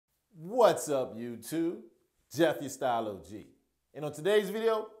What's up, YouTube? Jeff, your Style O.G. And on today's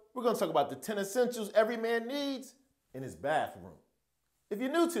video, we're going to talk about the 10 essentials every man needs in his bathroom. If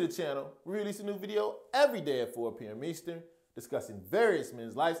you're new to the channel, we release a new video every day at 4 p.m. Eastern discussing various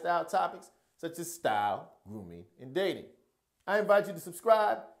men's lifestyle topics such as style, grooming, and dating. I invite you to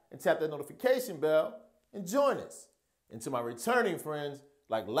subscribe and tap that notification bell and join us. And to my returning friends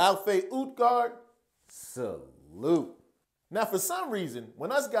like thestyleog, salute. Now, for some reason,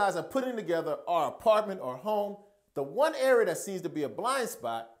 when us guys are putting together our apartment or home, the one area that seems to be a blind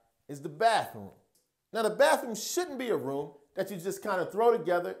spot is the bathroom. Now, the bathroom shouldn't be a room that you just kind of throw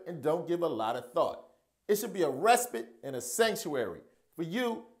together and don't give a lot of thought. It should be a respite and a sanctuary for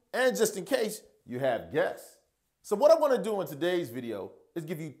you and just in case you have guests. So what I want to do in today's video is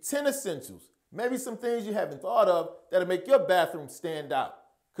give you 10 essentials, maybe some things you haven't thought of that'll make your bathroom stand out.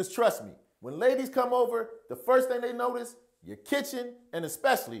 Because trust me, when ladies come over, the first thing they notice, your kitchen, and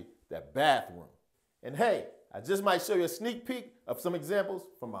especially that bathroom. And hey, I just might show you a sneak peek of some examples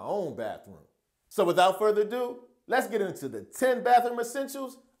from my own bathroom. So without further ado, let's get into the 10 bathroom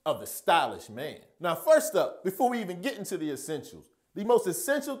essentials of the stylish man. Now, first up, before we even get into the essentials, the most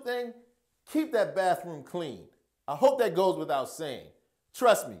essential thing, keep that bathroom clean. I hope that goes without saying.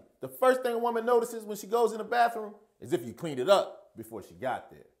 Trust me, the first thing a woman notices when she goes in the bathroom is if you cleaned it up before she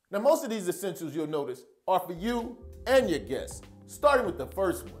got there. Now, most of these essentials you'll notice are for you and your guests, starting with the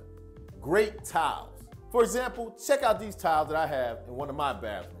first one, great towels. For example, check out these towels that I have in one of my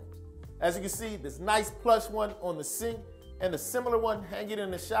bathrooms. As you can see, this nice plush one on the sink and a similar one hanging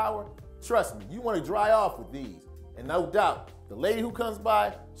in the shower. Trust me, you want to dry off with these. And no doubt, the lady who comes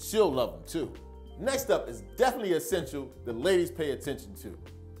by, she'll love them too. Next up is definitely essential that ladies pay attention to.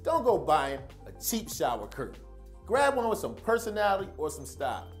 Don't go buying a cheap shower curtain. Grab one with some personality or some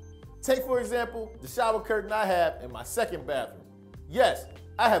style. Take, for example, the shower curtain I have in my second bathroom. Yes,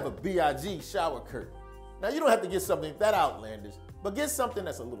 I have a B.I.G. shower curtain. Now, you don't have to get something that outlandish, but get something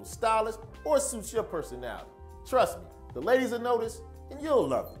that's a little stylish or suits your personality. Trust me, the ladies will notice and you'll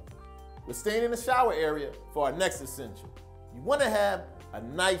love it. We're staying in the shower area for our next essential. You want to have a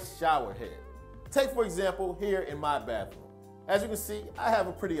nice shower head. Take, for example, here in my bathroom. As you can see, I have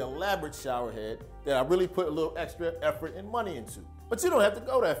a pretty elaborate shower head that I really put a little extra effort and money into. But you don't have to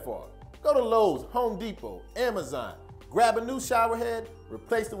go that far. Go to Lowe's, Home Depot, Amazon. Grab a new shower head,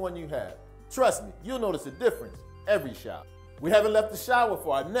 replace the one you have. Trust me, you'll notice a difference every shower. We haven't left the shower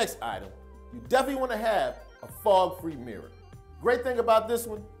for our next item. You definitely want to have a fog-free mirror. Great thing about this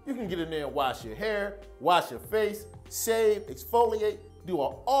one, you can get in there and wash your hair, wash your face, shave, exfoliate, do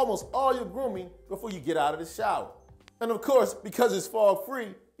almost all your grooming before you get out of the shower. And of course, because it's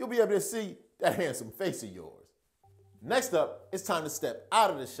fog-free, you'll be able to see that handsome face of yours. Next up, it's time to step out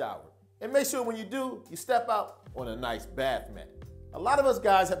of the shower. And make sure when you do, you step out on a nice bath mat. A lot of us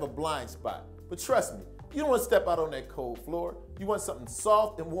guys have a blind spot, but trust me, you don't want to step out on that cold floor. You want something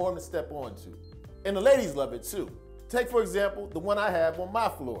soft and warm to step onto. And the ladies love it too. Take, for example, the one I have on my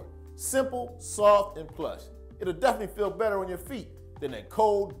floor. Simple, soft, and plush. It'll definitely feel better on your feet than that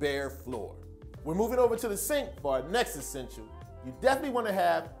cold, bare floor. We're moving over to the sink for our next essential. You definitely want to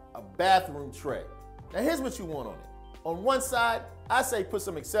have a bathroom tray. Now here's what you want on it. On one side, I say put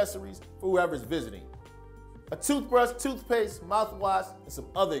some accessories for whoever's visiting. A toothbrush, toothpaste, mouthwash, and some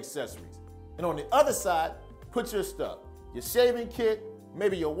other accessories. And on the other side, put your stuff. Your shaving kit,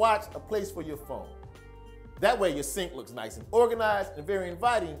 maybe your watch, a place for your phone. That way your sink looks nice and organized and very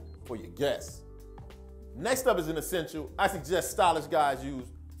inviting for your guests. Next up is an essential I suggest stylish guys use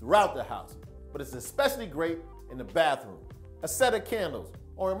throughout the house, but it's especially great in the bathroom. A set of candles,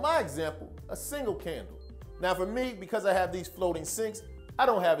 or in my example, a single candle. Now for me, because I have these floating sinks, I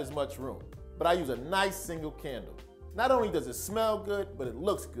don't have as much room, but I use a nice single candle. Not only does it smell good, but it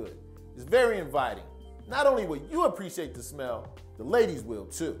looks good. It's very inviting. Not only will you appreciate the smell, the ladies will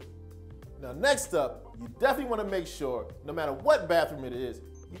too. Now next up, you definitely want to make sure, no matter what bathroom it is,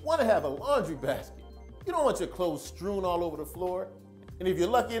 you want to have a laundry basket. You don't want your clothes strewn all over the floor. And if you're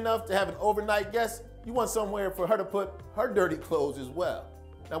lucky enough to have an overnight guest, you want somewhere for her to put her dirty clothes as well.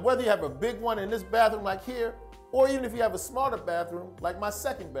 Now, whether you have a big one in this bathroom like here, or even if you have a smaller bathroom like my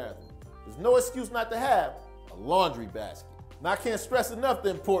second bathroom, there's no excuse not to have a laundry basket. Now, I can't stress enough the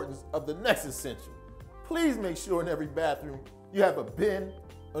importance of the next essential. Please make sure in every bathroom you have a bin,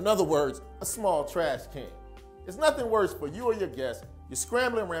 in other words, a small trash can. It's nothing worse for you or your guests. You're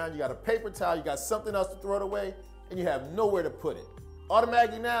scrambling around, you got a paper towel, you got something else to throw it away, and you have nowhere to put it.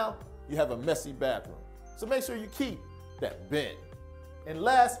 Automatically now, you have a messy bathroom. So make sure you keep that bin. And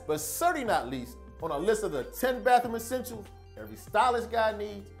last, but certainly not least, on our list of the 10 bathroom essentials every stylish guy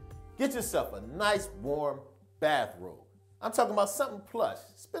needs, get yourself a nice warm bathrobe. I'm talking about something plush.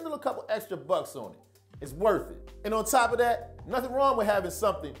 Spend a couple extra bucks on it. It's worth it. And on top of that, nothing wrong with having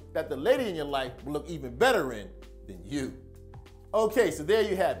something that the lady in your life will look even better in than you. Okay, so there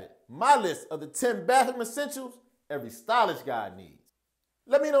you have it. My list of the 10 bathroom essentials every stylish guy needs.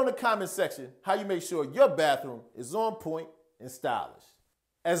 Let me know in the comment section how you make sure your bathroom is on point and stylish.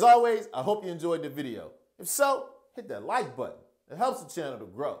 As always, I hope you enjoyed the video. If so, hit that like button. It helps the channel to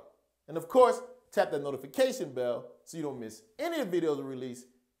grow. And of course, tap that notification bell so you don't miss any of the videos we release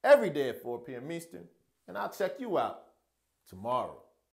every day at 4 p.m. Eastern. And I'll check you out tomorrow.